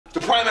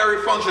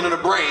primary function of the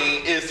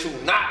brain is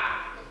to not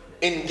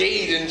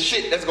engage in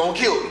shit that's gonna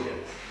kill you.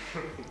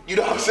 You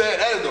know what I'm saying?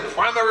 That is the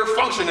primary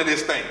function of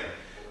this thing.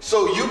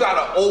 So you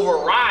gotta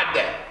override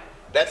that.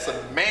 That's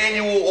a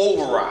manual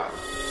override.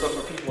 So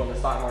for people in the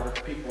stock market,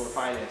 for people in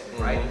finances,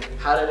 right?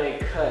 How do they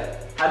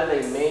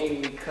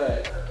manually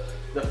cut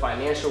the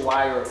financial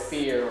wire of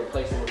fear,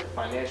 replace it with the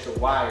financial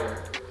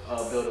wire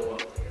of building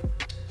wealth?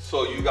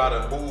 So you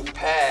gotta move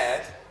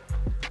past.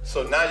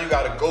 So now you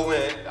gotta go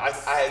in. I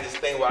had this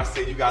thing where I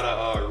said you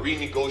gotta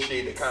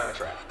renegotiate the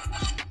contract.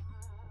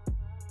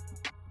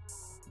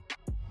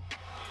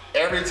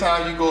 Every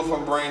time you go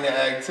from brain to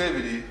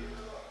activity,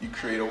 you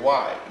create a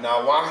wire.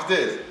 Now watch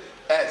this.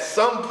 At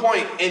some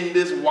point in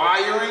this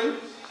wiring,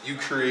 you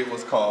create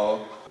what's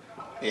called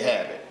a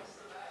habit.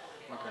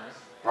 Okay.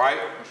 Right?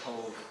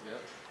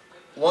 Yep.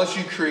 Once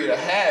you create a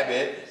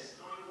habit,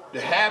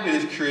 the habit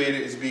is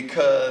created is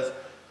because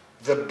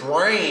the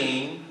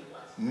brain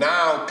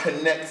now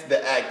connects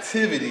the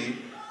activity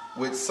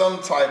with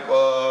some type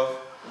of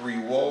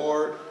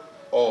reward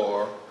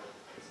or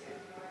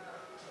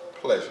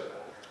pleasure.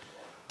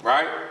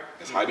 Right?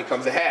 That's how it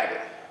becomes a habit.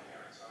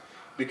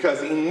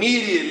 Because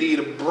immediately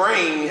the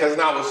brain has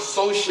now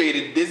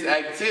associated this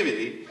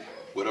activity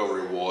with a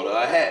reward or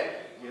a habit.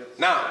 Yep.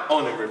 Now,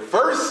 on the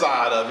reverse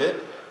side of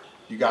it,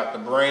 you got the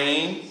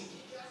brain,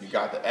 you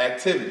got the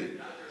activity.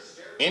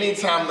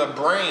 Anytime the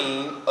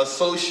brain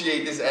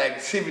associates this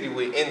activity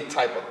with any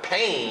type of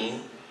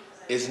pain,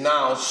 it's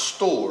now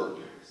stored.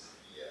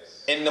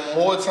 And the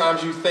more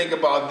times you think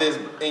about this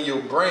in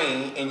your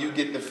brain and you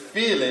get the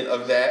feeling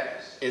of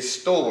that, it's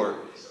stored.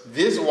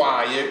 This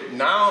wire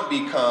now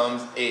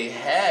becomes a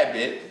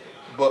habit,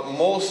 but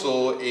more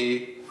so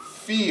a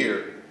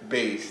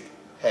fear-based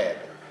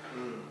habit.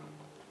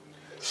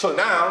 So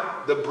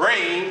now the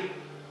brain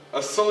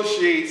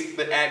associates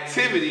the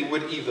activity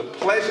with either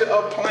pleasure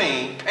or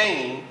pain,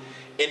 and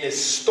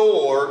is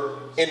stored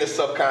in the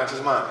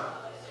subconscious mind.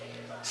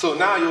 So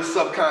now your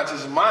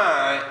subconscious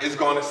mind is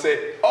going to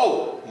say,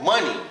 oh,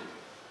 money,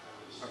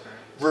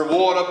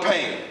 reward or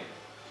pain.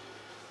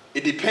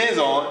 It depends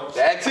on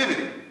the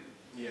activity.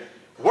 Yeah.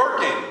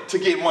 Working to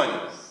get money.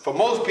 For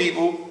most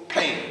people,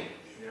 pain.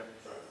 Yep.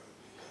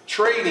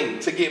 Trading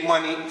to get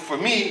money, for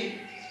me,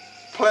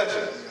 pleasure.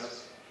 Yep.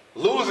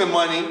 Losing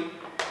money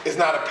is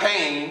not a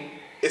pain,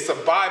 it's a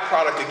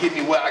byproduct to get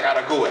me where I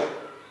gotta go at.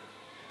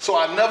 So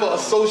I never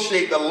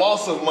associate the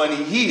loss of money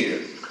here.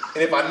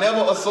 And if I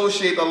never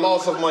associate the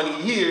loss of money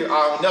here,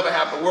 I'll never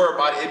have to worry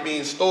about it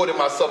being stored in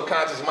my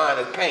subconscious mind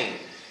as pain.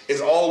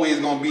 It's always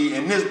gonna be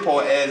in this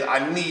part as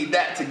I need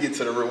that to get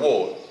to the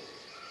reward.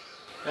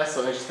 That's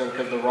so interesting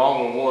because the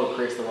wrong reward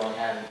creates the wrong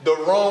habit. The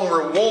wrong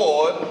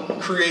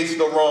reward creates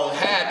the wrong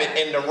habit,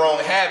 and the wrong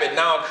habit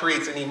now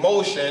creates an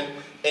emotion,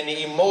 and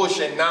the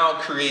emotion now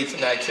creates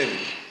an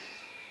activity.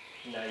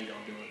 Now you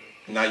don't do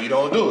it. Now you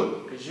don't do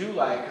it. Because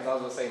I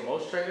was gonna say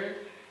most traders,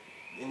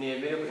 in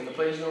the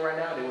place you're in right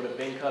now, they would have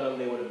been cut them,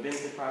 they would have been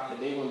to profit,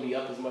 they wouldn't be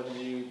up as much as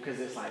you, because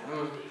it's like,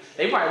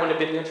 they probably wouldn't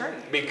have been in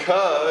trading.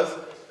 Because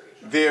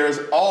there's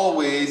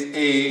always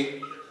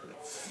a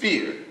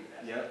fear.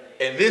 Yep.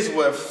 And this is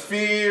where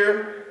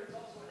fear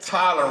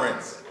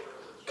tolerance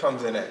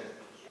comes in at.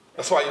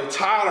 That's why your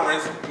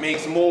tolerance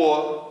makes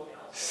more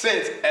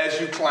sense as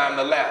you climb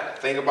the ladder.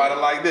 Think about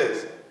it like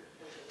this.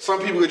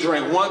 Some people could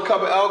drink 1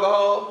 cup of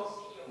alcohol.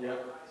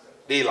 Yep.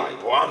 They like,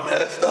 boy, I'm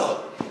messed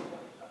up.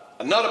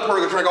 Another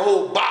person could drink a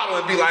whole bottle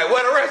and be like,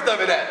 where the rest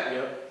of it at?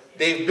 Yep.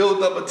 They've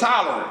built up a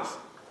tolerance.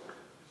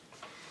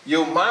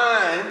 Your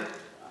mind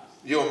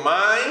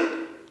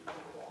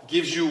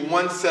gives you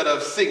one set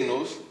of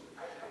signals,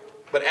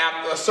 but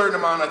after a certain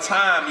amount of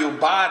time, your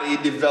body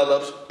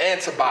develops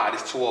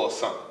antibodies towards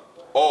something,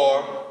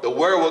 or the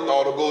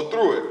wherewithal to go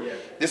through it. Yeah.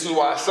 This is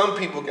why some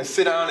people can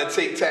sit down and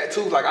take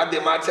tattoos. Like I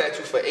did my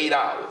tattoo for 8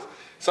 hours.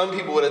 Some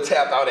people would have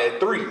tapped out at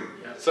 3. Yeah.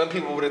 Some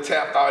people would have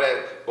tapped out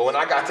at, but when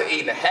I got to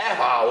 8.5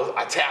 hours,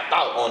 I tapped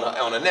out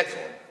on the next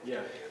one.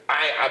 Yeah.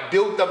 I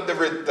built up the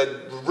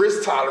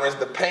risk tolerance,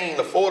 the pain,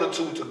 the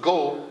fortitude to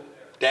go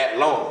that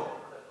long.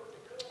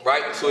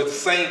 Right? So it's the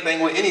same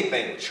thing with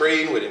anything,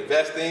 trading, with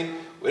investing,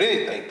 with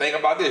anything. Think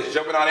about this,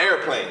 jumping out of an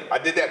airplane. I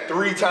did that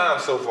 3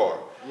 times so far.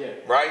 Yeah.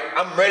 Right?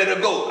 I'm ready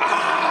to go.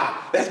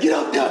 Let's get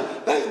up there.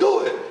 Let's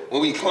do it.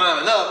 When we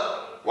climbing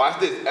up, watch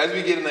this. As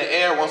we get in the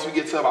air, once we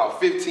get to about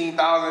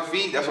 15,000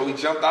 feet, that's what we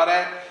jumped out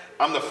at.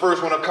 I'm the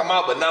first one to come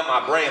out, but now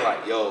my brain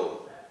like,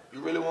 yo,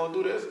 you really want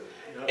to do this?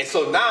 Yep. And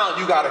so now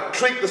you got to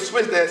click the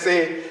switch that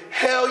says,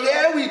 hell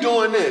yeah, we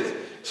doing this.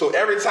 So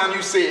every time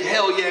you say,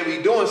 hell yeah,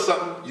 we doing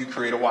something, you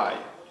create a wire.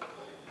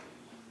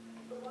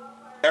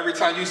 Every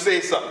time you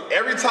say something,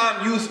 every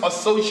time you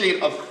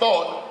associate a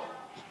thought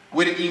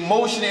with an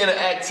emotion and an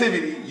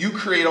activity, you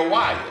create a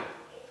wire.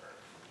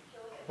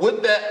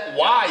 What that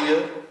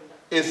wire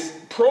is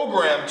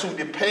programmed to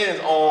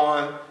depends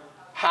on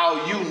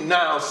how you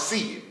now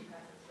see it,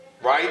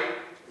 right?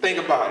 Think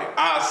about it.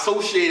 I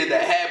associated the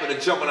habit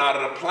of jumping out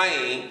of the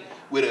plane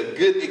with a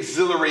good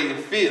exhilarating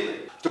feeling.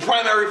 The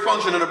primary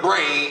function of the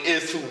brain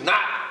is to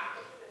not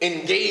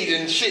engage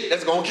in shit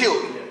that's gonna kill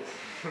you.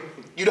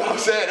 You know what I'm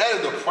saying? That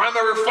is the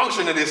primary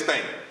function of this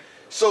thing.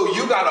 So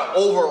you gotta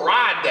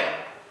override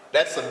that.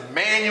 That's a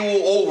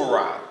manual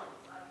override.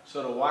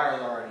 So the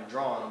wire's already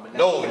drawn. But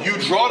no, you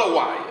draw the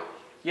wire.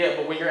 Yeah,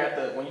 but when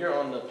you're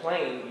on the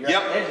plane, you're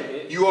at the edge of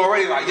it. You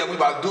already like, we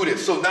about to do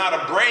this. So now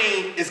the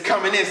brain is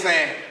coming in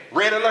saying,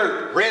 red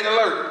alert, red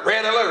alert,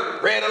 red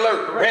alert, red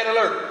alert, red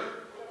alert.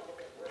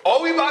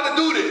 Oh, we about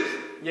to do this.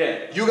 Yeah.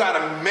 You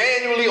gotta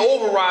manually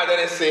override that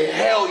and say,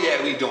 hell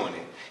yeah, we doing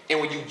it. And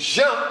when you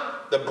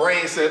jump, the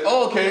brain says,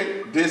 oh,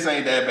 okay, this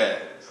ain't that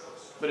bad.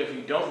 But if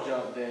you don't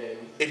jump, then...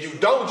 If you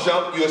don't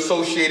jump, you're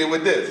associated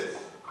with this.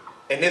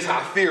 And this is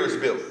how fear is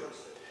built.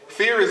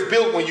 Fear is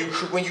built when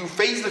you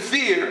face the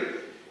fear,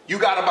 you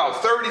got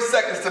about 30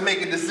 seconds to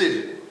make a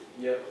decision.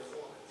 Yep.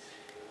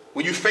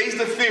 When you face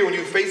the fear, when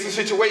you face a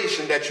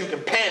situation that you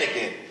can panic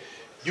in,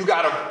 you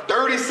got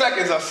 30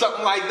 seconds or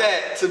something like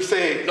that to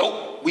say,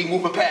 nope, we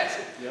moving past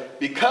it. Yep.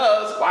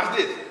 Because, watch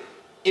this,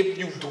 if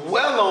you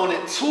dwell on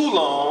it too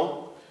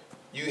long,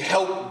 you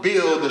help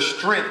build the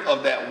strength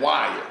of that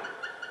wire.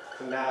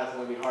 So now it's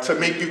gonna be hard to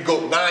make you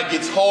go. Now it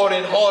gets harder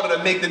and harder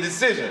to make the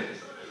decision.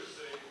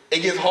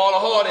 It gets harder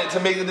and harder to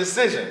make the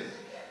decision.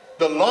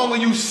 The longer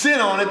you sit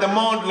on it, the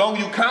longer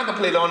you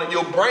contemplate on it,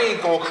 your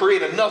brain's gonna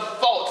create enough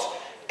thoughts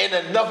and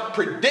enough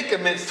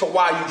predicaments to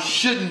why you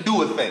shouldn't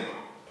do a thing.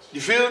 You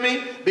feel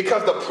me?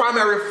 Because the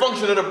primary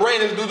function of the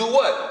brain is to do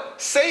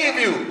what? Save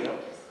you.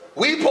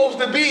 We supposed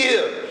to be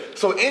here.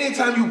 So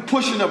anytime you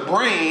pushing the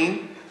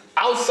brain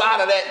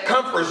outside of that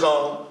comfort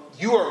zone,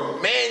 you are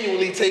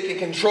manually taking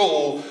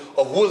control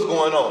of what's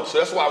going on. So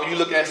that's why when you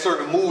look at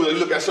certain movies or you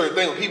look at certain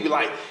things, people be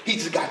like, he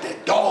just got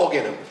that dog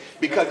in him.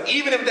 Because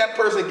even if that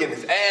person getting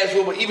his ass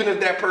whooped, even if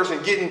that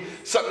person getting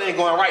something ain't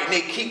going right and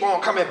they keep on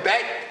coming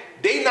back,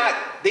 they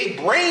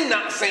brain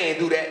not saying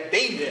do that.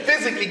 They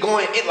physically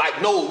going in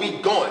like, no,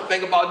 we going.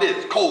 Think about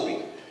this.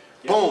 Kobe.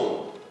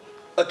 Boom.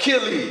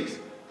 Achilles.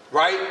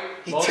 Right?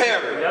 He tear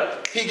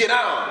it. He get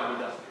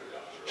out.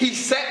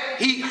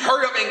 He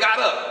hurt up and got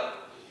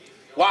up.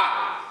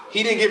 Why?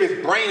 He didn't give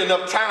his brain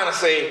enough time to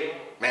say,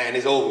 man,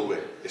 it's over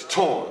with. It's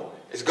torn.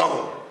 It's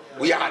gone.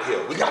 We out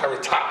here. We got to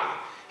retire.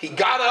 He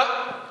got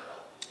up.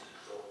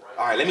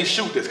 All right, let me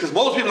shoot this. Because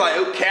most people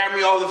are like, carry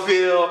me off the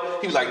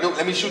field. He was like, no,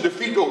 let me shoot the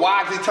free throw.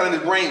 Why is he telling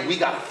his brain, we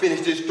got to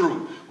finish this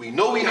through? We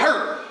know we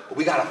hurt, but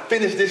we got to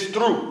finish this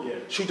through. Yeah.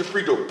 Shoot the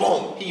free throw.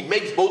 Boom. He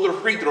makes both of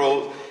the free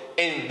throws.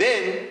 And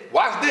then,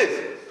 watch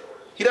this.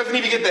 He doesn't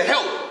even get the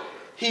help.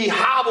 He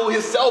hobbled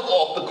himself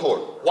off the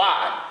court.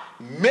 Why?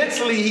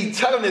 Mentally, he's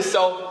telling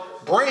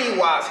himself,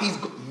 brain-wise,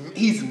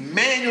 he's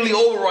manually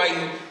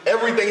overriding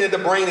everything that the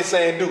brain is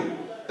saying do.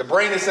 The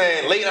brain is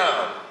saying, lay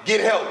down,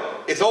 get help,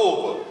 it's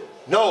over.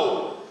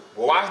 No.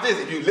 Well, watch this.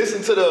 If you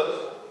listen to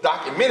the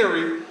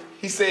documentary,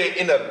 he said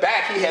in the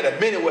back he had a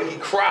minute where he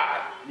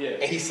cried. Yeah.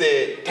 And he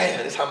said,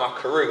 damn, this is how my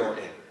career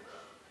gonna end.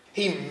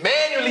 He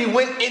manually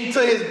went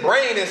into his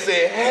brain and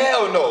said,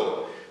 hell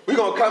no, we're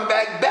gonna come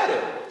back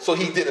better. So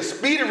he did a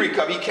speedy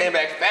recovery. He came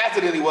back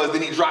faster than he was.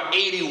 Then he dropped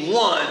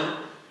 81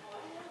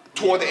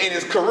 toward the end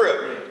of his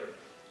career.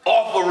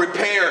 Off a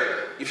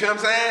repair. You feel what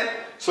I'm saying?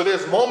 So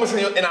there's moments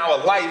in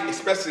our life,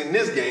 especially in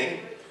this game,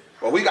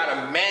 where we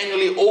gotta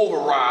manually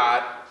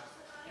override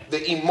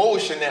the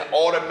emotion that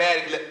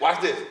automatically, watch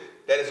this,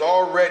 that is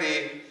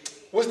already,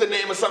 what's the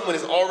name of something when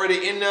it's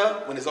already in there,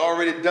 when it's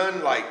already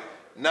done, like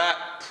it's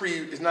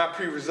not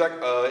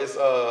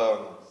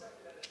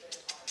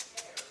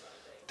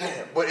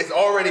but it's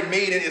already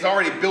made it, it's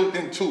already built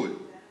into it.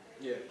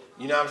 Yeah.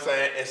 You know what I'm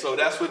saying? And so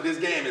that's what this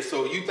game is.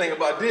 So you think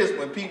about this,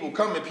 when people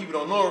come and people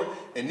don't know it,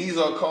 and these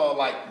are called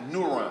like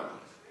neurons.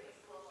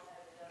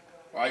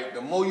 Right?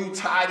 The more you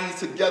tie these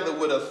together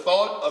with a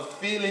thought, a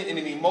feeling, and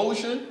an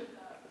emotion,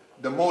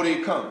 the more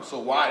they come.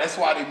 So that's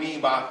why they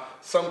mean by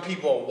some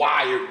people are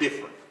wired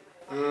different.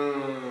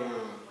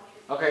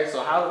 Okay,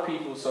 so how do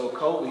people, so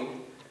Kobe,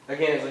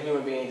 again, is a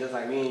human being just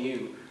like me and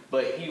you,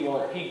 but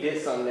he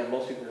did something that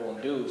most people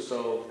won't do.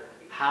 So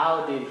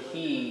how did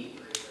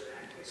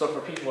so for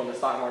people in the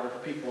stock market, for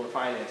people in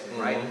finances,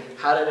 right?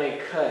 How do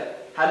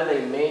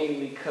they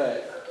manually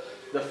cut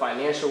the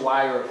financial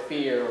wire of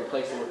fear,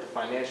 replace it with the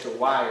financial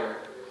wire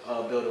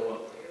of building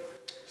wealth?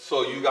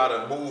 So you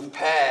gotta move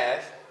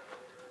past.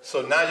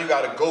 So now you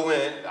gotta go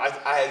in. I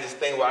had this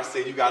thing where I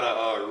said you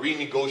gotta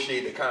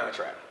renegotiate the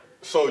contract.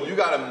 So you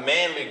gotta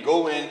manually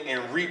go in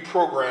and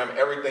reprogram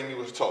everything you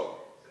was taught.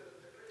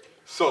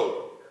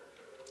 So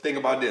think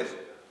about this.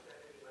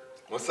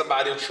 When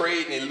somebody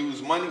trade and they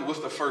lose money, what's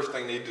the first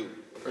thing they do?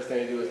 First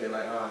thing they do is they're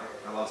like, I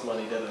lost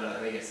money,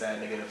 and they get sad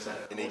and they get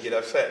upset. And they get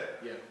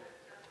upset. Yeah.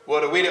 Well,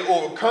 the way to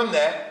overcome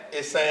that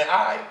is saying,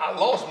 all right, I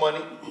lost money.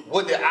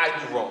 What did I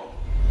do wrong?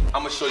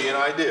 I'm going to show you an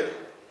idea.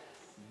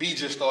 B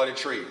just started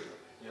trading.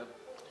 Yep.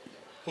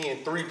 He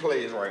in 3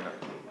 plays right now.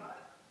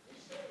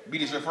 B,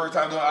 this your first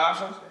time doing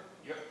options?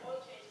 Yep.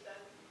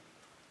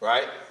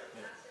 Right?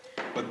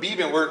 Yep. But B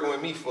been working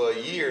with me for a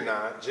year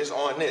now, just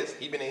on this.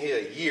 He been in here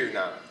a year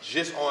now,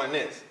 just on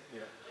this.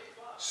 Yeah.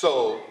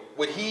 So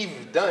what he's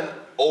done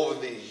over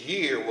this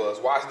year was,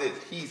 watch this,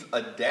 he's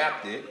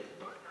adapted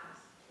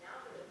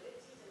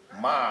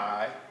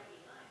my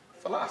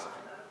philosophy.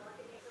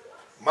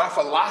 My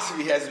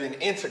philosophy has been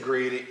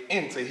integrated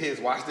into his,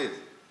 watch this,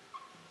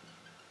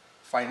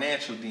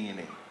 financial DNA.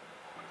 Okay.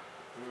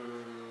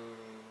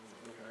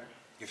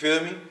 You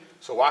feel me?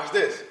 So watch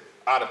this.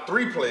 Out of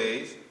 3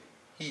 plays,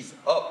 he's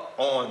up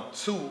on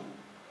 2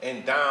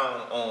 and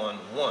down on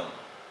 1.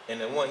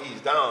 And the one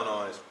he's down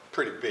on is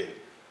pretty big.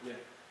 Yeah.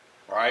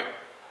 Right?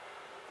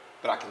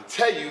 But I can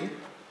tell you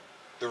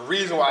the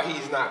reason why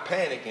he's not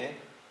panicking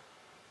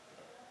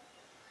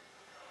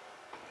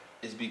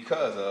is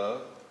because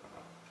of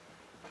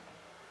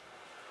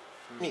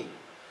me.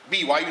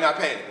 B, why you not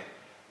panicking?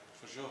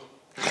 For sure.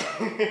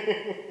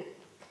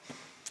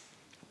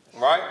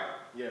 Right?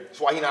 Yeah. That's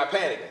why he's not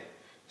panicking.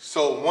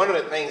 So one of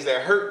the things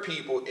that hurt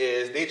people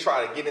is they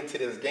try to get into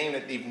this game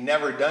that they've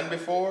never done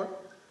before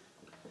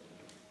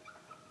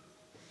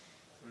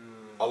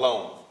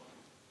alone.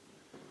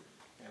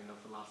 And no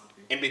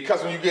philosophy. And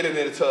because when you get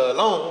into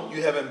alone,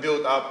 you haven't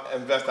built up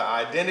investor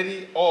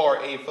identity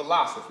or a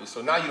philosophy.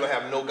 So now you don't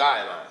have no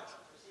guidelines.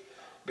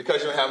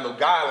 Because you don't have no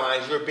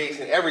guidelines, you're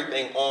basing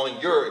everything on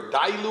your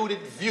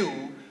diluted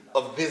view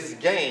of this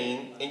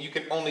game, and you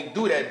can only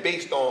do that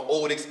based on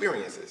old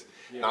experiences.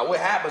 Yeah. Now what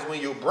happens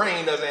when your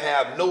brain doesn't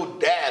have no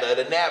data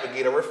to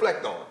navigate or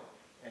reflect on?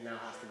 And now it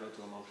has to go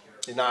to emotion.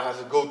 It now has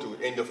to go through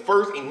it. And the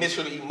first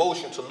initial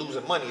emotion to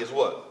losing money is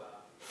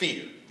what?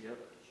 Fear. Yep.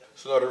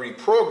 So now to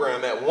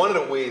reprogram that, one of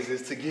the ways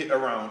is to get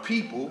around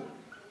people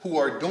who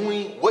are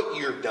doing what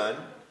you've done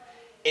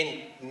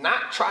and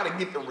not try to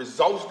get the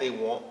results they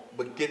want,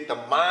 but get the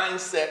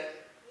mindset,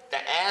 the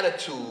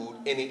attitude,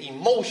 and the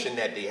emotion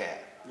that they have.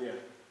 Yeah.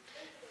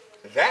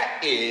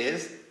 That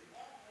is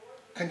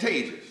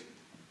contagious.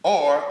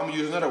 Or, I'm going to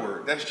use another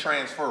word, that's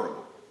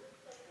transferable.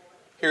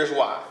 Here's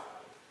why.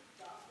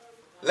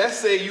 Let's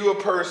say you're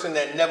a person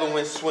that never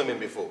went swimming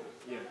before.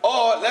 Yeah.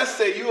 Or let's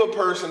say you're a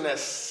person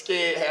that's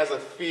scared, has a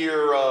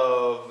fear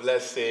of,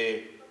 let's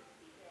say,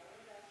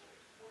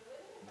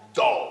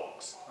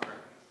 dogs. Okay.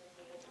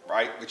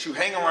 Right? But you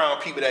hang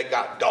around people that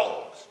got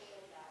dogs.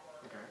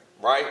 Okay.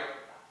 Right?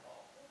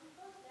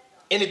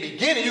 In the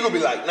beginning, you're going to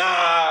be like, nah,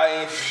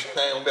 I ain't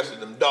gonna mess with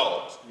them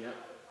dogs. Yep.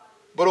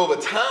 But over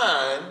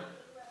time,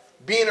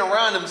 being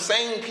around them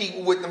same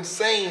people with them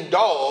same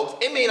dogs,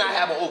 it may not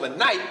happen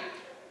overnight,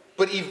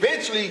 but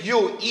eventually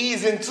you'll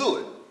ease into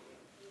it.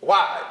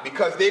 Why?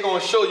 Because they're going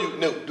to show you,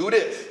 no, do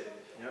this.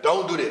 Yep.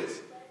 Don't do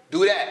this.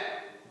 Do that.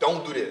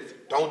 Don't do this.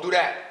 Don't do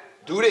that.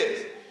 Do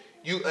this.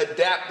 You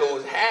adapt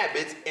those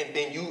habits, and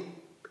then you,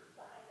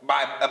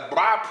 by a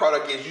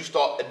byproduct is you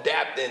start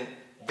adapting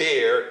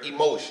their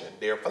emotion,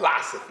 their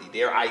philosophy,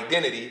 their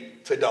identity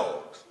to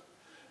dogs,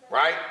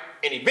 right?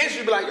 And eventually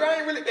you'll be like, yo, they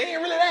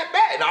ain't really that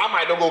bad. Now, I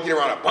might not go get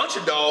around a bunch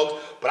of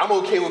dogs, but I'm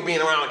okay with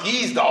being around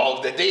these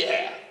dogs that they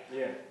have.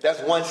 Yeah.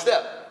 That's one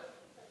step.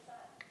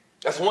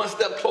 That's one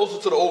step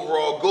closer to the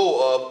overall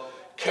goal of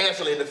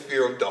canceling the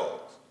fear of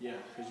dogs. Yeah,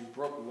 because you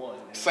broke one.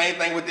 Same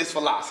thing with this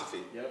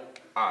philosophy. Yep.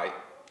 All right.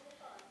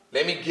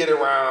 Let me get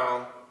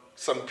around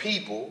some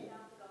people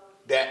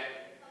that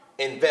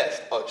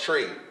invest or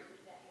trade.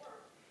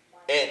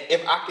 And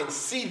if I can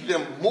see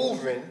them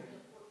moving,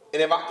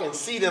 and if I can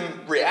see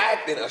them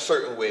reacting a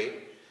certain way,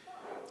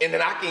 and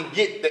then I can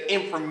get the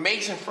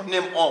information from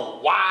them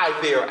on why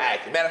they're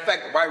acting. Matter of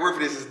fact, the right word for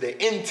this is the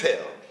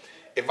intel.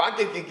 If I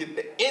can get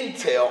the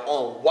intel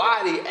on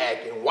why they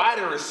acting, why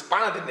they're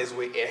responding this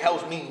way, it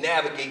helps me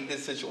navigate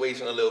this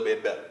situation a little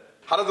bit better.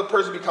 How does a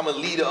person become a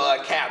leader or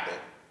a captain?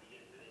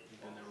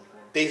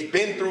 They've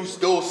been through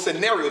those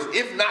scenarios,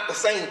 if not the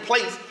same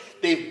place.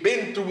 They've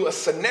been through a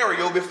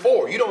scenario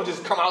before. You don't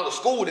just come out of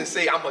school and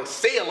say, I'm a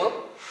sailor.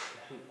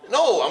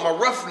 No, I'm a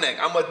roughneck.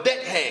 I'm a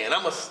deckhand.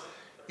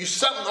 You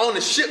something on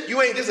the ship.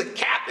 You ain't just a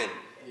captain.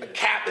 Yeah. A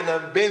captain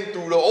done been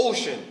through the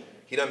ocean.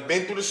 He done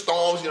been through the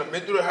storms. He done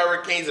been through the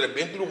hurricanes. He done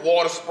been through the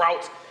water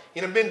sprouts.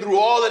 He done been through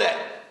all of that.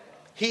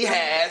 He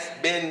has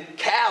been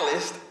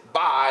calloused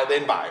by the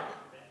environment.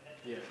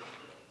 Yeah.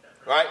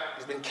 Right?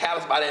 He's been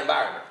calloused by the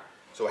environment.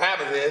 So what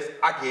happens is,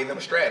 I gave them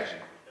a strategy.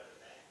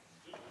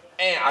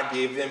 And I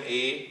gave them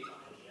a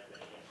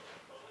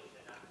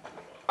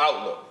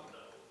outlook.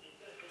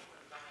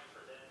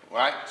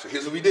 Right? So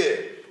here's what we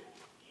did.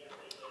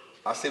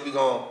 I said we're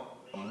gonna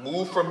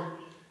move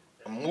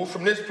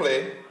from this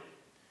play.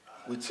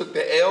 We took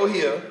the L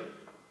here.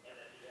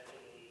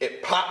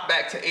 It popped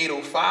back to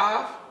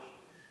 805.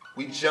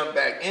 We jumped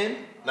back in.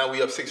 Now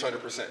we up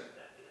 600%.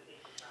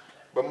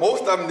 But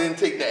most of them didn't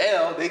take the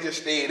L. They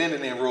just stayed in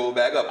and then rolled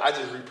back up. I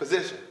just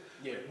repositioned.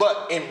 Yeah.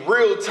 But in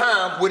real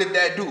time, what did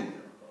that do?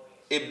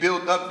 It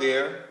built up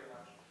their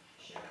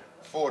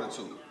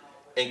fortitude.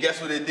 And guess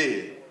what it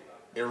did?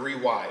 It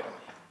rewired them.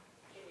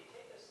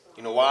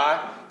 You know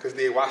why? Because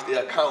they watched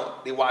their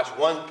account. They watched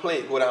one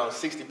play go down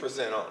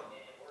 60% on.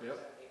 Yep.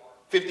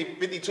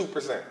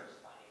 52%.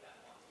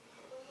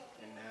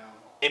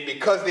 And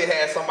because they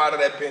had somebody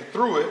that been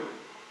through it,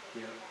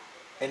 yep,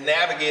 and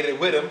navigated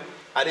with them,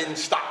 I didn't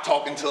stop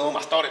talking to them.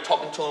 I started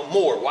talking to them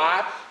more.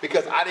 Why?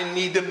 Because I didn't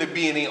need them to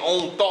be in their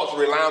own thoughts,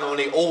 relying on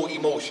their own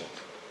emotions.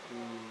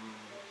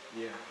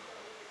 Yeah.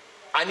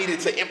 I needed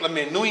to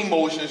implement new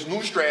emotions,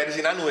 new strategy,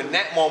 and I knew in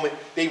that moment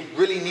they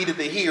really needed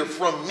to hear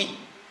from me.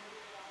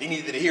 They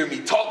needed to hear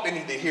me talk, they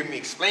needed to hear me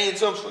explain to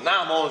them, so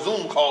now I'm on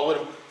Zoom call with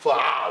them for an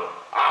hour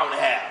and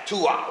a half,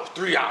 2 hours,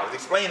 3 hours,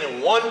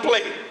 explaining one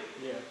play.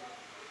 Yeah.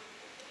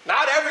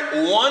 Not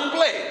every, one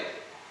play.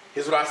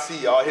 Here's what I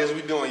see, y'all, here's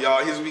what we doing,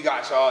 y'all, here's what we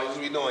got, y'all, here's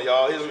what we doing,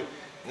 y'all,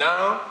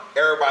 Now,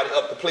 everybody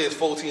up, the play is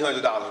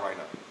 $1,400 right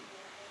now.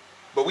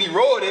 But we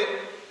rode it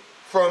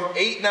from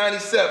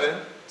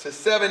 $897 to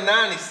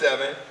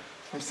 $797.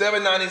 From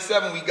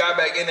 $797, we got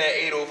back in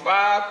at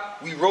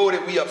 $805. We rode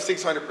it, we up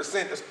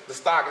 600%. The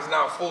stock is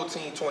now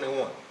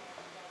 $14.21.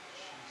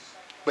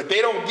 But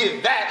they don't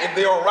get that if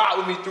they don't ride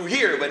with me through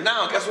here. But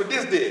now, guess what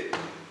this did?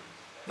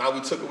 Now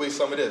we took away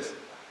some of this.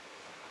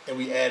 And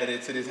we added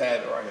it to this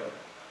habit right here.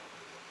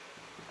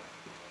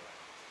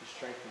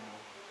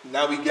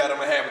 Now we got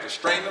them a habit to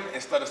strengthen them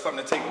instead of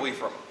something to take away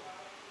from them.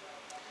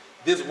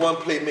 This one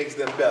play makes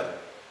them better.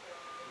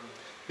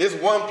 This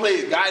one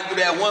play, guys do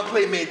that one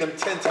play made them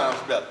 10 times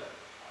better.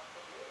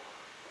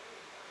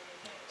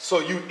 So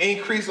you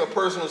increase a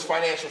person's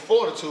financial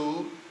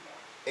fortitude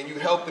and you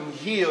help them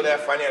heal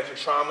that financial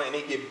trauma, and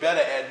they get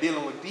better at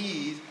dealing with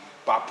these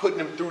by putting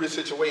them through the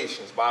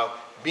situations, by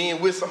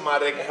being with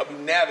somebody that can help you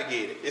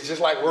navigate it. It's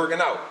just like working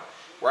out,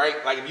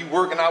 right? Like if you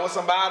working out with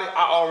somebody,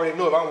 I already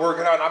know if I'm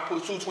working out and I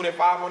put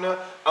 225 on there,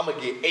 I'm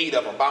gonna get 8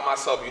 of them by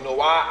myself. You know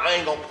why? I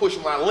ain't gonna push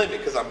my limit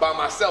because I'm by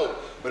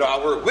myself. But if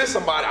I work with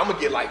somebody, I'm gonna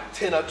get like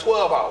 10 or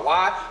 12 out.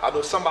 Why? I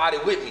know somebody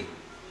with me.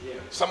 Yeah.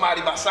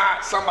 Somebody by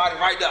side, somebody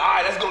right there. All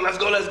right, let's go, let's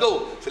go, let's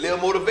go. It's a little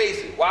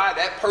motivation. Why?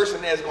 That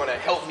person that's gonna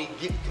help me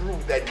get through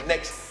that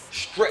next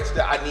stretch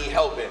that I need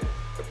help in.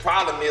 The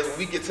problem is when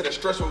we get to the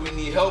stretch where we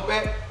need help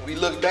at, when we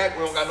look back,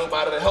 we don't got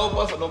nobody to help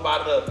us or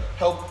nobody to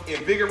help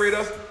invigorate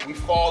us, we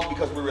fall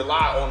because we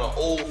rely on the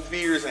old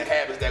fears and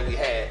habits that we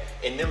had.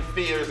 And them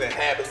fears and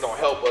habits don't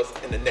help us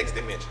in the next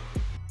dimension.